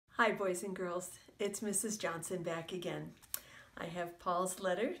Hi, boys and girls. It's Mrs. Johnson back again. I have Paul's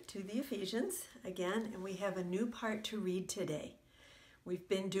letter to the Ephesians again, and we have a new part to read today. We've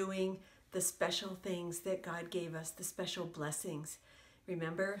been doing the special things that God gave us, the special blessings.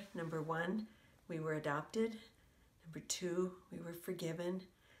 Remember, number 1, we were adopted. Number 2, we were forgiven.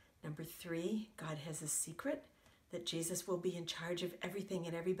 Number 3, God has a secret that Jesus will be in charge of everything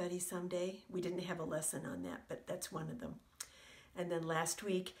and everybody someday. We didn't have a lesson on that, but that's one of them. And then last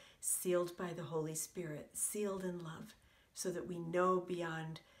week, sealed by the Holy Spirit, sealed in love, so that we know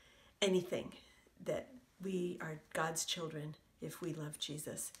beyond anything that we are God's children if we love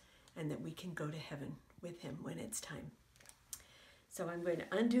Jesus, and that we can go to heaven with him when it's time. So I'm going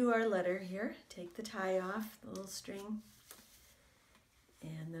to undo our letter here, take the tie off, the little string,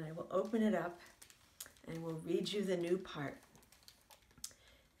 and then I will open it up and we'll read you the new part.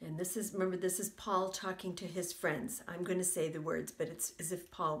 And this is, remember, this is Paul talking to his friends. I'm going to say the words, but it's as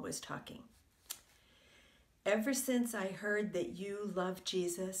if Paul was talking. Ever since I heard that you love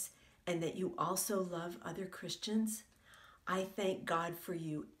Jesus and that you also love other Christians, I thank God for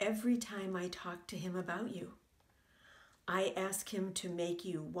you every time I talk to him about you. I ask him to make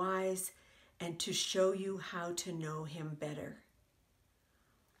you wise and to show you how to know him better.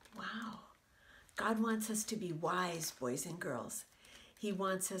 Wow. God wants us to be wise, boys and girls. He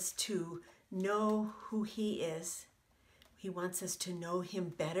wants us to know who he is. He wants us to know him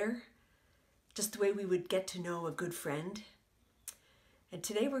better, just the way we would get to know a good friend. And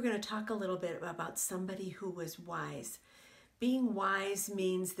today we're going to talk a little bit about somebody who was wise. Being wise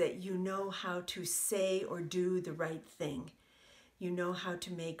means that you know how to say or do the right thing. You know how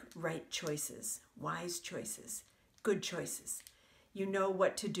to make right choices, wise choices, good choices. You know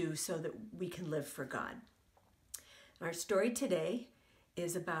what to do so that we can live for God. Our story today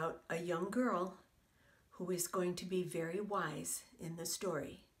is about a young girl who is going to be very wise in the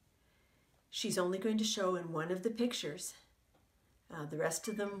story. She's only going to show in one of the pictures. The rest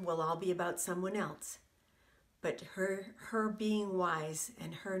of them will all be about someone else. But her being wise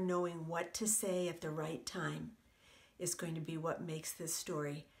and her knowing what to say at the right time is going to be what makes this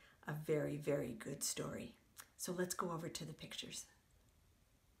story a very, very good story. So let's go over to the pictures.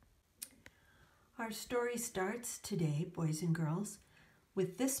 Our story starts today, boys and girls,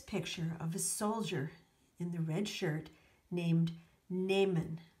 with this picture of a soldier in the red shirt named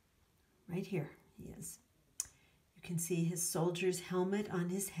Naaman. Right here he is. You can see his soldier's helmet on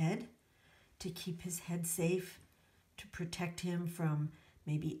his head to keep his head safe, to protect him from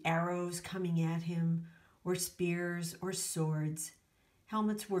maybe arrows coming at him, or spears or swords.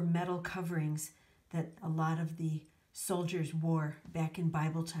 Helmets were metal coverings that a lot of the soldiers wore back in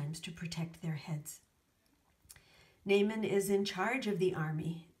Bible times to protect their heads. Naaman is in charge of the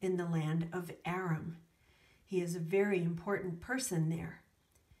army in the land of Aram. He is a very important person there.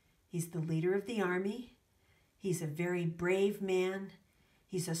 He's the leader of the army. He's a very brave man.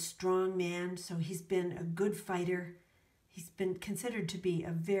 He's a strong man, so he's been a good fighter. He's been considered to be a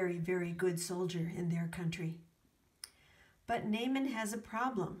very, very good soldier in their country. But Naaman has a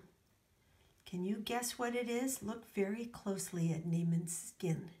problem. Can you guess what it is? Look very closely at Naaman's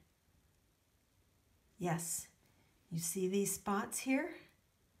skin. Yes. You see these spots here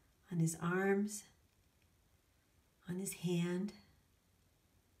on his arms, on his hand,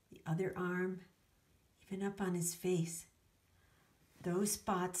 the other arm, even up on his face. Those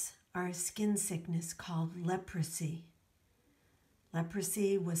spots are a skin sickness called leprosy.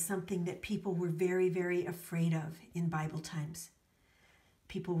 Leprosy was something that people were very, very afraid of in Bible times.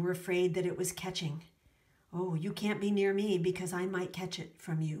 People were afraid that it was catching. Oh, you can't be near me because I might catch it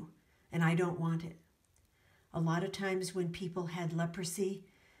from you, and I don't want it. A lot of times when people had leprosy,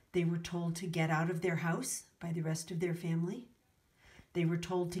 they were told to get out of their house by the rest of their family. They were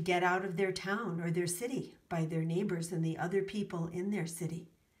told to get out of their town or their city by their neighbors and the other people in their city.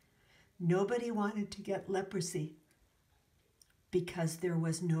 Nobody wanted to get leprosy because there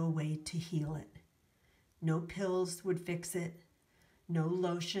was no way to heal it. No pills would fix it, no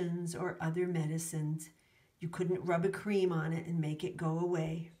lotions or other medicines. You couldn't rub a cream on it and make it go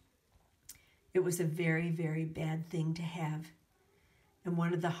away. It was a very, very bad thing to have. And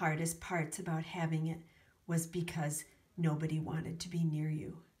one of the hardest parts about having it was because nobody wanted to be near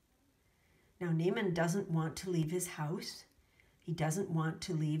you. Now, Naaman doesn't want to leave his house. He doesn't want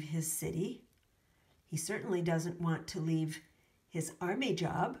to leave his city. He certainly doesn't want to leave his army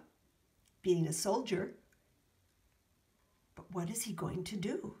job, being a soldier. But what is he going to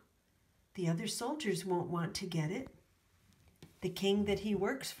do? The other soldiers won't want to get it. The king that he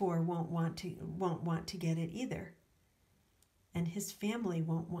works for won't want to get it either. And his family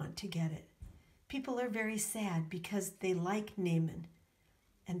won't want to get it. People are very sad because they like Naaman.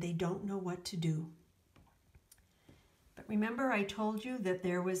 and they don't know what to do. But remember, I told you that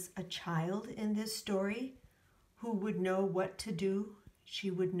there was a child in this story who would know what to do. She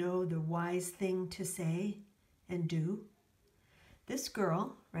would know the wise thing to say and do. This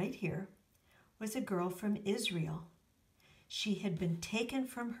girl right here was a girl from Israel. She had been taken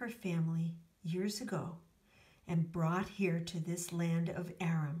from her family years ago and brought here to this land of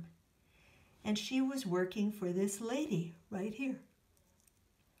Aram. And she was working for this lady right here.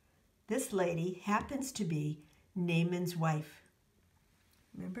 This lady happens to be Naaman's wife.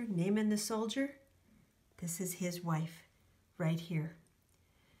 Remember Naaman the soldier? This is his wife right here.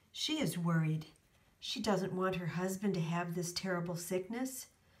 She is worried. She doesn't want her husband to have this terrible sickness.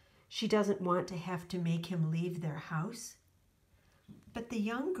 She doesn't want to have to make him leave their house. But the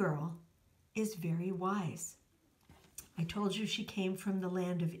young girl is very wise. I told you she came from the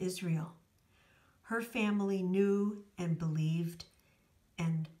land of Israel. Her family knew and believed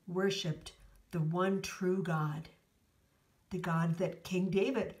and worshiped the one true God, the God that King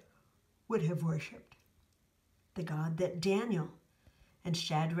David would have worshiped, the God that Daniel and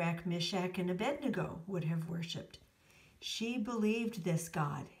Shadrach, Meshach, and Abednego would have worshiped. She believed this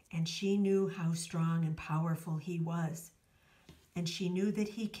God, and she knew how strong and powerful he was. And she knew that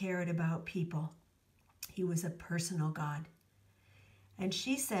he cared about people. He was a personal God. And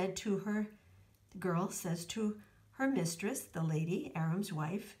she said to her, the girl says to her mistress, the lady, Aram's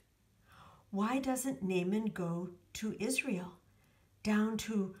wife, why doesn't Naaman go to Israel, down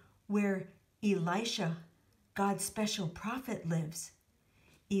to where Elisha, God's special prophet, lives?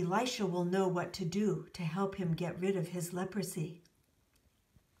 Elisha will know what to do to help him get rid of his leprosy.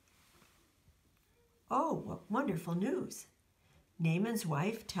 Oh, what wonderful news. Naaman's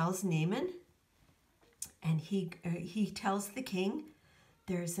wife tells Naaman, and he tells the king,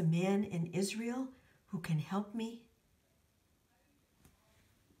 there's a man in Israel who can help me.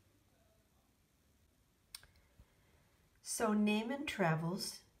 So Naaman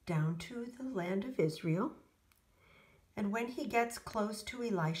travels down to the land of Israel, and when he gets close to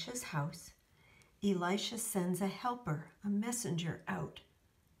Elisha's house, Elisha sends a helper, a messenger out,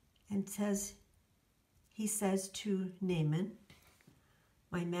 and he says to Naaman,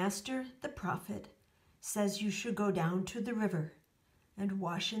 my master, the prophet, says you should go down to the river and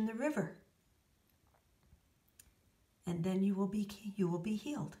wash in the river, and then you will be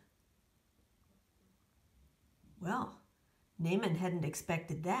healed. Well, Naaman hadn't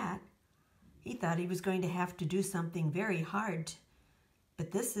expected that. He thought he was going to have to do something very hard,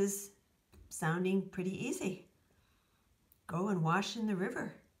 but this is sounding pretty easy. Go and wash in the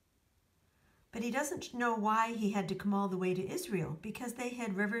river. But he doesn't know why he had to come all the way to Israel, because they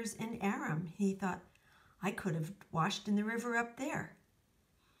had rivers in Aram. He thought, I could have washed in the river up there.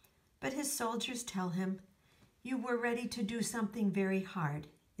 But his soldiers tell him, you were ready to do something very hard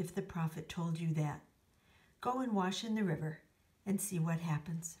if the prophet told you that. Go and wash in the river and see what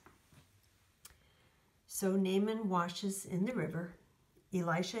happens. So Naaman washes in the river.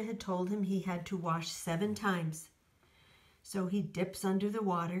 Elisha had told him he had to wash 7 times. So he dips under the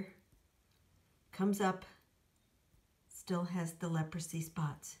water, comes up, still has the leprosy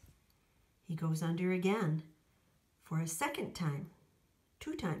spots. He goes under again for a second time,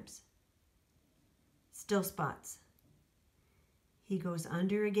 2 times. Still spots. He goes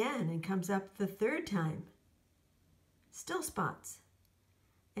under again and comes up the 3rd time. Still spots.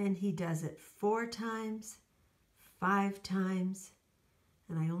 And he does it 4 times, 5 times,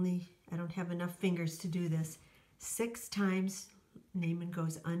 and I don't have enough fingers to do this. 6 times Naaman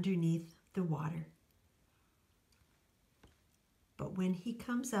goes underneath the water. But when he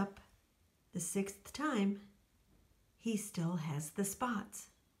comes up the 6th time, he still has the spots.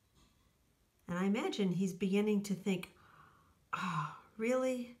 And I imagine he's beginning to think, oh,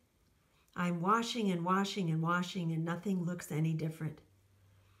 really? I'm washing and washing and washing and nothing looks any different.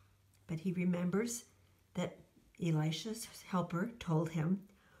 But he remembers that Elisha's helper told him,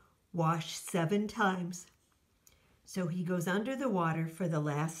 wash 7 times. So he goes under the water for the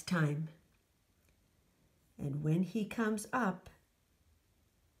last time. And when he comes up,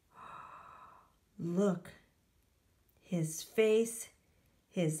 look, his face,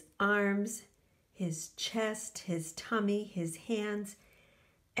 his arms, his chest, his tummy, his hands,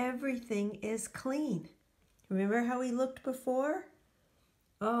 everything is clean. Remember how he looked before?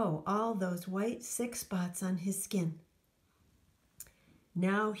 Oh, all those white 6 spots on his skin.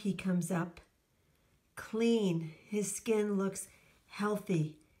 Now he comes up clean. His skin looks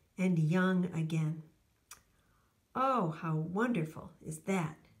healthy and young again. Oh, how wonderful is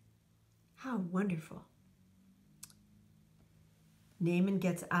that? How wonderful. Naaman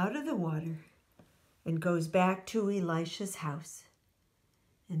gets out of the water and goes back to Elisha's house.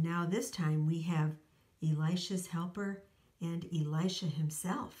 And now this time we have Elisha's helper and Elisha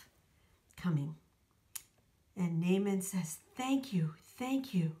himself coming. And Naaman says, "Thank you,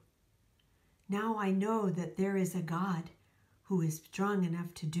 thank you. Now I know that there is a God who is strong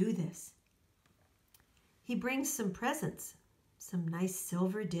enough to do this." He brings some presents, some nice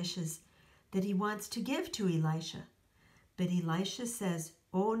silver dishes that he wants to give to Elisha. But Elisha says,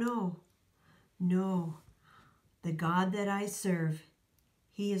 "Oh no, no, the God that I serve,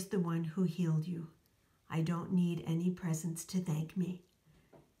 he is the one who healed you. I don't need any presents to thank me.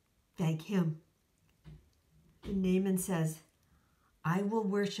 Thank him." And Naaman says, "I will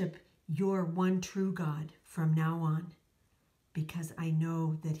worship your one true God from now on, because I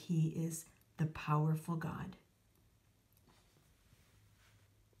know that he is the powerful God."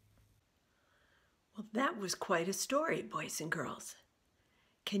 Well, that was quite a story, boys and girls.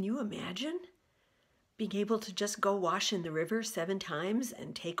 Can you imagine being able to just go wash in the river 7 times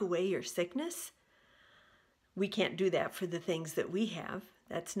and take away your sickness? We can't do that for the things that we have.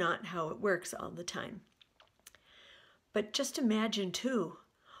 That's not how it works all the time. But just imagine too,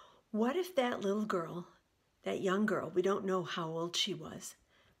 what if that little girl, that young girl, we don't know how old she was.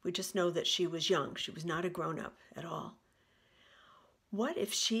 We just know that she was young. She was not a grown-up at all. What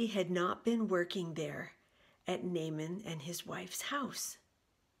if she had not been working there at Naaman and his wife's house?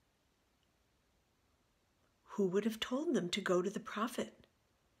 Who would have told them to go to the prophet?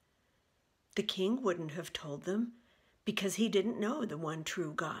 The king wouldn't have told them because he didn't know the one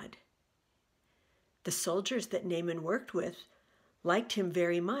true God. The soldiers that Naaman worked with liked him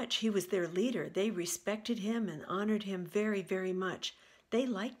very much. He was their leader. They respected him and honored him very, very much. They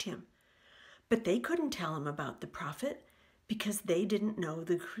liked him. But they couldn't tell him about the prophet because they didn't know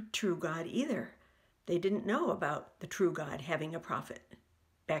the true God either. They didn't know about the true God having a prophet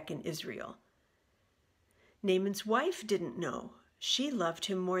back in Israel. Naaman's wife didn't know. She loved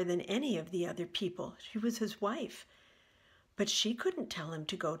him more than any of the other people. She was his wife. But she couldn't tell him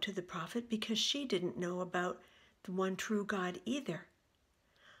to go to the prophet because she didn't know about the one true God either.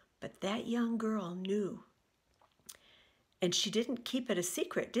 But that young girl knew. And she didn't keep it a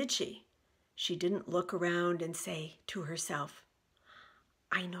secret, did she? She didn't look around and say to herself,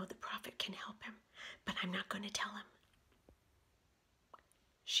 "I know the prophet can help him, but I'm not going to tell him."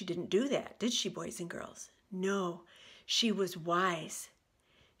 She didn't do that, did she, boys and girls? No, she was wise.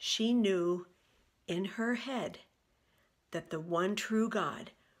 She knew in her head that the one true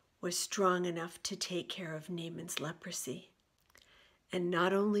God was strong enough to take care of Naaman's leprosy. And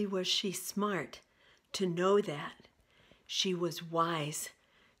not only was she smart to know that, she was wise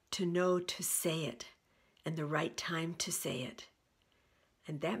to know to say it and the right time to say it.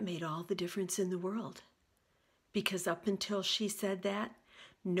 And that made all the difference in the world. Because up until she said that,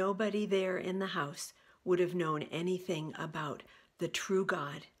 nobody there in the house would have known anything about the true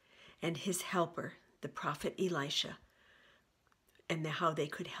God and his helper, the prophet Elisha, and how they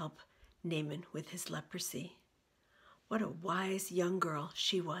could help Naaman with his leprosy. What a wise young girl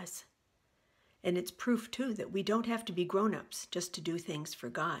she was. And it's proof, too, that we don't have to be grown-ups just to do things for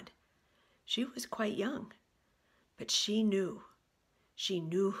God. She was quite young, but she knew. She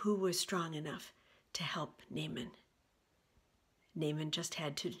knew who was strong enough to help Naaman. Naaman just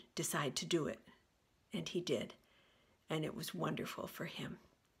had to decide to do it, and he did. And it was wonderful for him.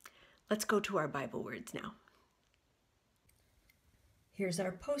 Let's go to our Bible words now. Here's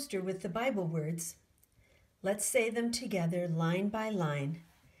our poster with the Bible words. Let's say them together line by line,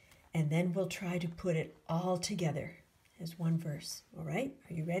 and then we'll try to put it all together as one verse. All right,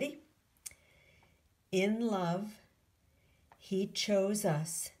 are you ready? In love, he chose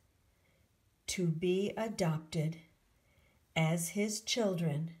us to be adopted as his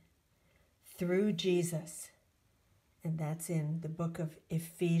children through Jesus. And that's in the book of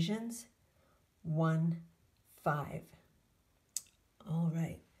Ephesians 1:5. All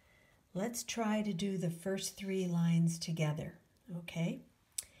right, let's try to do the first 3 lines together, okay?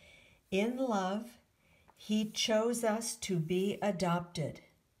 In love, he chose us to be adopted.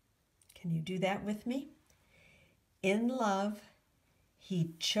 Can you do that with me? In love,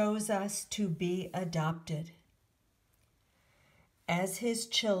 he chose us to be adopted as his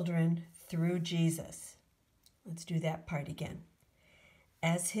children through Jesus. Let's do that part again.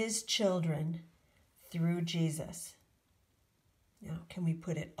 As his children through Jesus. Now, can we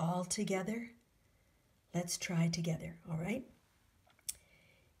put it all together? Let's try together, all right?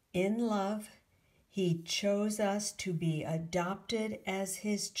 In love, he chose us to be adopted as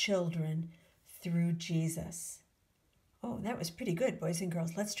his children through Jesus. Oh, that was pretty good, boys and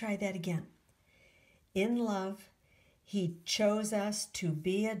girls. Let's try that again. In love, he chose us to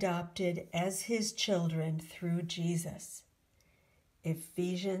be adopted as his children through Jesus.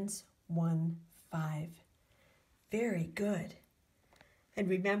 Ephesians 1:5. Very good. And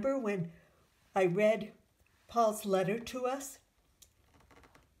remember when I read Paul's letter to us?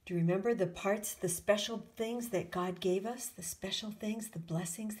 Do you remember the parts, the special things that God gave us? The special things, the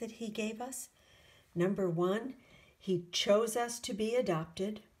blessings that he gave us? Number 1, he chose us to be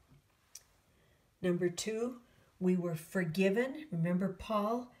adopted. Number 2, we were forgiven. Remember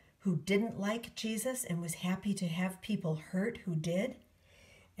Paul, who didn't like Jesus and was happy to have people hurt who did?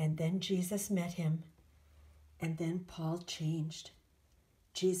 And then Jesus met him. And then Paul changed.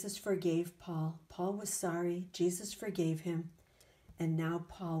 Jesus forgave Paul. Paul was sorry. Jesus forgave him. And now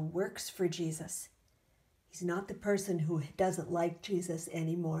Paul works for Jesus. He's not the person who doesn't like Jesus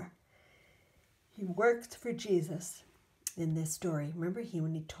anymore. He worked for Jesus in this story. Remember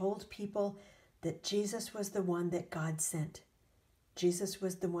when he told people that Jesus was the one that God sent. Jesus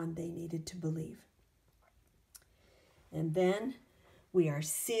was the one they needed to believe. And then we are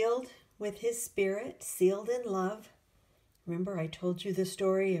sealed with his Spirit, sealed in love. Remember I told you the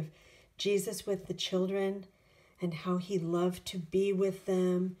story of Jesus with the children and how he loved to be with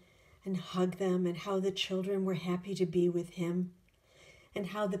them and hug them, and how the children were happy to be with him, and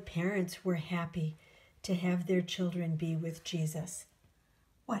how the parents were happy to have their children be with Jesus.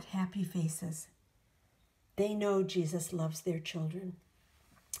 What happy faces. They know Jesus loves their children.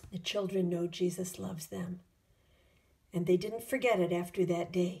 The children know Jesus loves them. And they didn't forget it after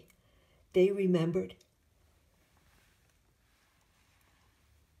that day. They remembered.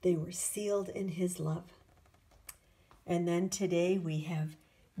 They were sealed in his love. And then today we have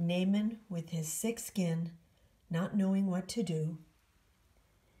Naaman with his sick skin, not knowing what to do.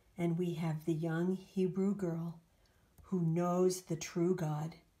 And we have the young Hebrew girl who knows the true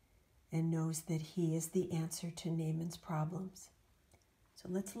God and knows that he is the answer to Naaman's problems. So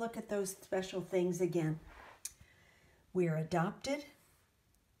let's look at those special things again. We are adopted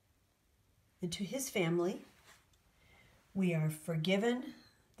into his family. We are forgiven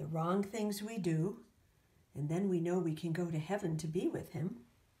the wrong things we do, and then we know we can go to heaven to be with him.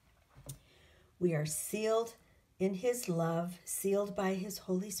 We are sealed in his love, sealed by his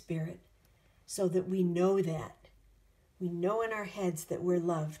Holy Spirit, so that we know that. We know in our heads that we're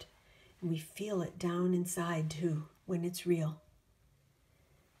loved, and we feel it down inside too when it's real.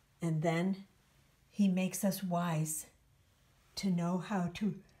 And then he makes us wise to know how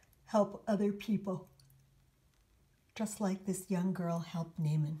to help other people, just like this young girl helped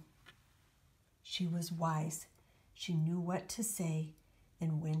Naaman. She was wise. She knew what to say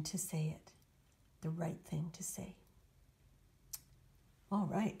and when to say it, the right thing to say. All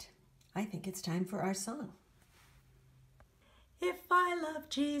right, I think it's time for our song. If I love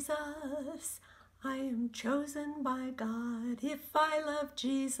Jesus, I am chosen by God. If I love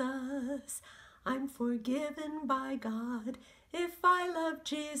Jesus, I'm forgiven by God. If I love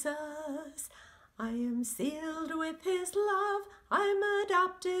Jesus, I am sealed with his love. I'm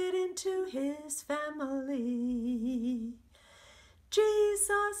adopted into his family.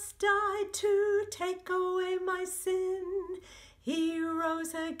 Jesus died to take away my sin. He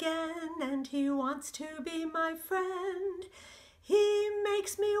rose again and he wants to be my friend. He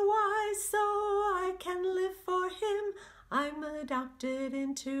makes me wise so I can live for him. I'm adopted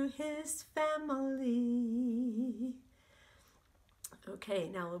into his family. Okay,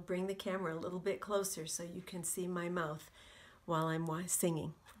 now we'll bring the camera a little bit closer so you can see my mouth while I'm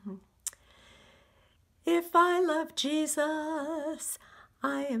singing. If I love Jesus,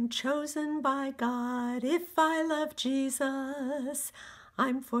 I am chosen by God. If I love Jesus,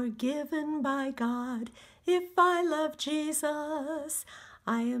 I'm forgiven by God. If I love Jesus,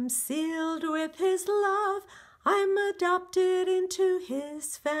 I am sealed with his love. I'm adopted into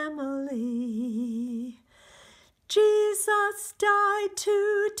his family. Jesus died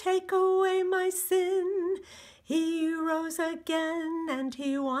to take away my sin. He rose again and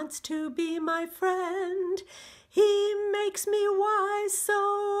he wants to be my friend. He makes me wise so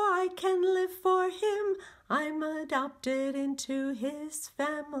I can live for him. I'm adopted into his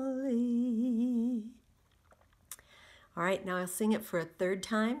family. All right, now I'll sing it for a third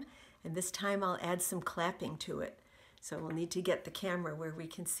time, and this time I'll add some clapping to it. So we'll need to get the camera where we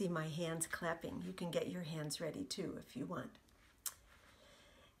can see my hands clapping. You can get your hands ready too if you want.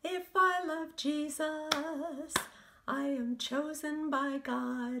 If I love Jesus, I am chosen by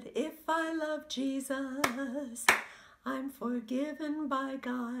God. If I love Jesus, I'm forgiven by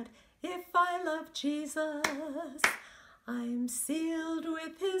God. If I love Jesus, I'm sealed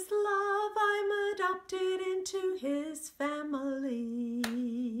with his love. I'm adopted into his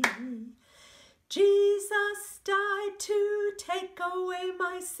family. Jesus died to take away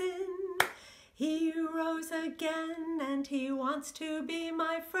my sin. He rose again and he wants to be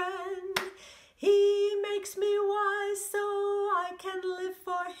my friend. He makes me wise so I can live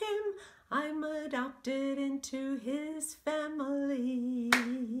for him. I'm adopted into his family.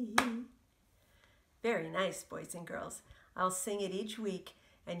 Very nice, boys and girls. I'll sing it each week,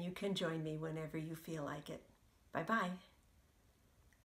 and you can join me whenever you feel like it. Bye-bye.